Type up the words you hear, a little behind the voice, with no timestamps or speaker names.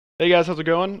Hey guys, how's it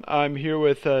going? I'm here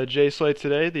with Jay Slate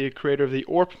today, the creator of the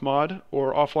ORP mod,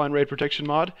 or Offline Raid Protection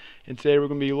mod, and today we're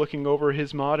going to be looking over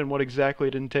his mod and what exactly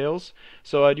it entails.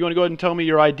 So do you want to go ahead and tell me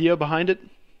your idea behind it?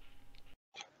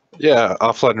 Yeah,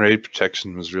 offline RAID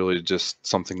protection was really just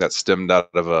something that stemmed out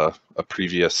of a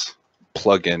previous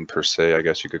plugin per se, I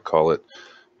guess you could call it,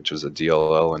 which was a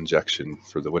DLL injection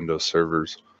for the Windows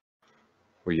servers.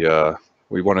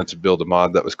 We wanted to build a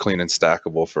mod that was clean and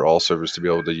stackable for all servers to be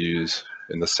able to use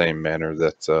in the same manner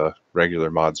that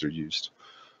regular mods are used.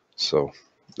 So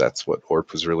that's what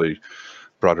ORP was really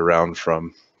brought around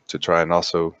from, to try and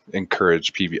also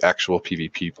encourage actual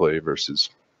PvP play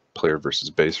versus player versus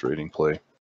base raiding play.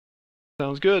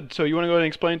 Sounds good. So you want to go ahead and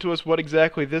explain to us what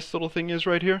exactly this little thing is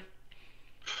right here?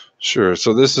 Sure.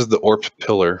 So this is the ORP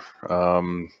pillar.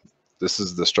 This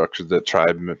is the structure that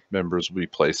tribe members will be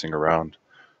placing around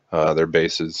their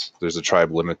bases. There's a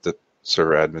tribe limit that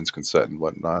server admins can set and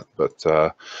whatnot,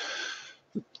 but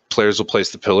players will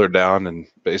place the pillar down, and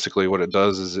basically what it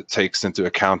does is it takes into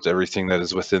account everything that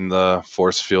is within the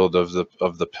force field of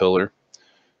the pillar,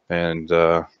 and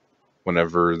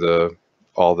whenever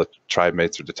all the tribe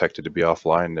mates are detected to be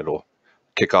offline, it'll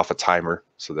kick off a timer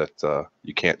so that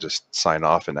you can't just sign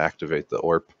off and activate the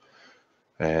ORP.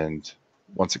 And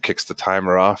once it kicks the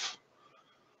timer off,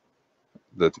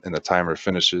 and the timer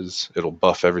finishes, it'll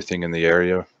buff everything in the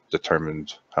area,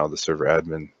 determined how the server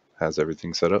admin has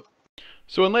everything set up.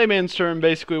 So in layman's term,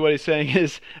 basically what he's saying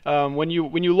is when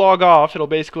you log off, it'll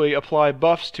basically apply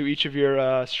buffs to each of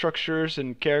your structures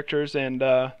and characters and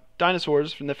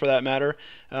dinosaurs, for that matter,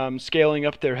 scaling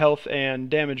up their health and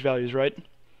damage values, right?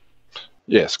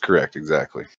 Yes, correct,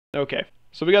 exactly. Okay,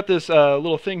 so we got this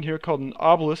little thing here called an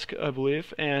obelisk, I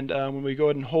believe, and when we go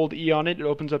ahead and hold E on it, it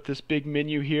opens up this big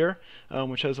menu here,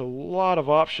 which has a lot of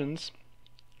options.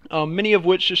 Many of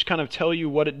which just kind of tell you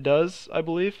what it does, I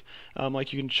believe.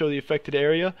 Like you can show the affected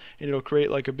area, and it'll create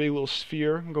like a big little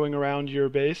sphere going around your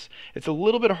base. It's a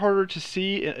little bit harder to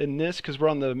see in this because we're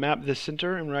on the map the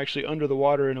center, and we're actually under the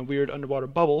water in a weird underwater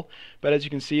bubble. But as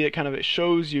you can see, it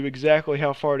shows you exactly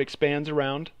how far it expands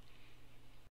around.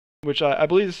 Which I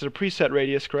believe this is a preset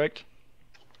radius, correct?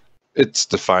 It's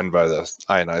defined by the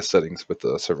INI settings with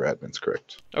the server admins,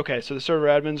 correct. Okay, so the server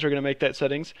admins are going to make that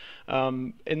settings.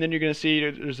 And then you're going to see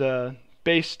there's a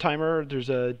base timer, there's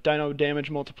a dino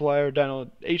damage multiplier, dino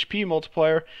HP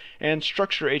multiplier, and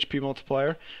structure HP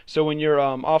multiplier. So when you're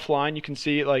offline, you can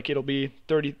see like it'll be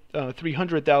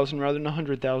 300,000 rather than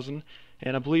 100,000.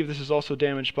 And I believe this is also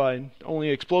damaged by only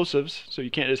explosives, so you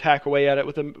can't just hack away at it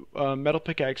with a metal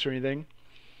pickaxe or anything.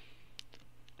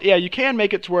 Yeah, you can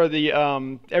make it to where the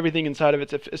everything inside of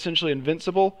it's essentially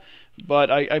invincible,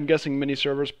 but I'm guessing many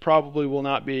servers probably will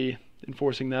not be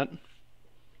enforcing that.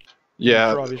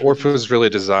 Yeah, ORP was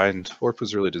really designed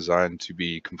to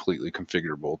be completely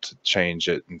configurable, to change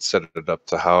it and set it up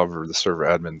to however the server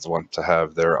admins want to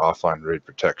have their offline raid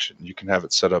protection. You can have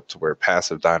it set up to where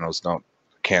passive dinos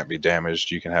can't be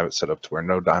damaged. You can have it set up to where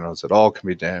no dinos at all can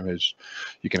be damaged.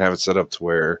 You can have it set up to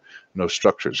where no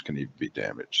structures can even be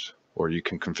damaged. Or you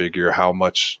can configure how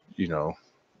much,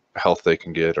 health they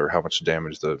can get or how much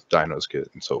damage the dinos get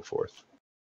and so forth.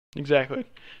 Exactly.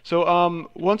 So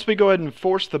once we go ahead and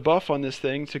force the buff on this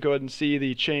thing to go ahead and see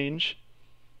the change,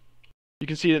 you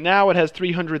can see that now it has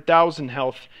 300,000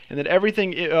 health, and that everything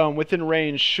within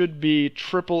range should be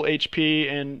triple HP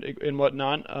and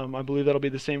whatnot. I believe that'll be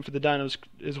the same for the dinos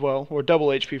as well, or double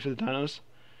HP for the dinos.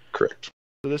 Correct.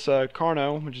 So this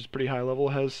Carno, which is pretty high level,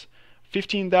 has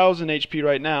 15,000 HP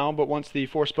right now, but once the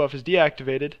force buff is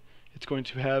deactivated, it's going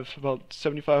to have about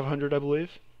 7,500, I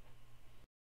believe.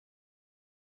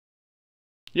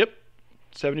 Yep,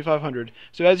 7,500.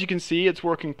 So as you can see, it's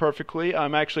working perfectly.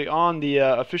 I'm actually on the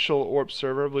official ORP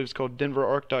server. I believe it's called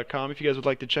denverarc.com if you guys would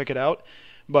like to check it out.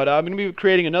 But I'm going to be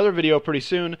creating another video pretty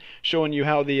soon showing you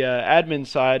how the admin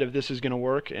side of this is going to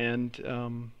work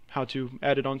and how to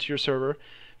add it onto your server,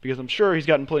 because I'm sure he's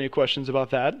gotten plenty of questions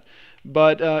about that.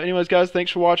 But anyways, guys, thanks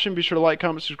for watching. Be sure to like,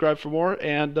 comment, subscribe for more,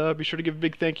 and be sure to give a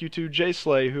big thank you to Jay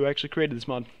Slay, who actually created this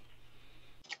mod.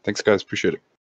 Thanks, guys. Appreciate it.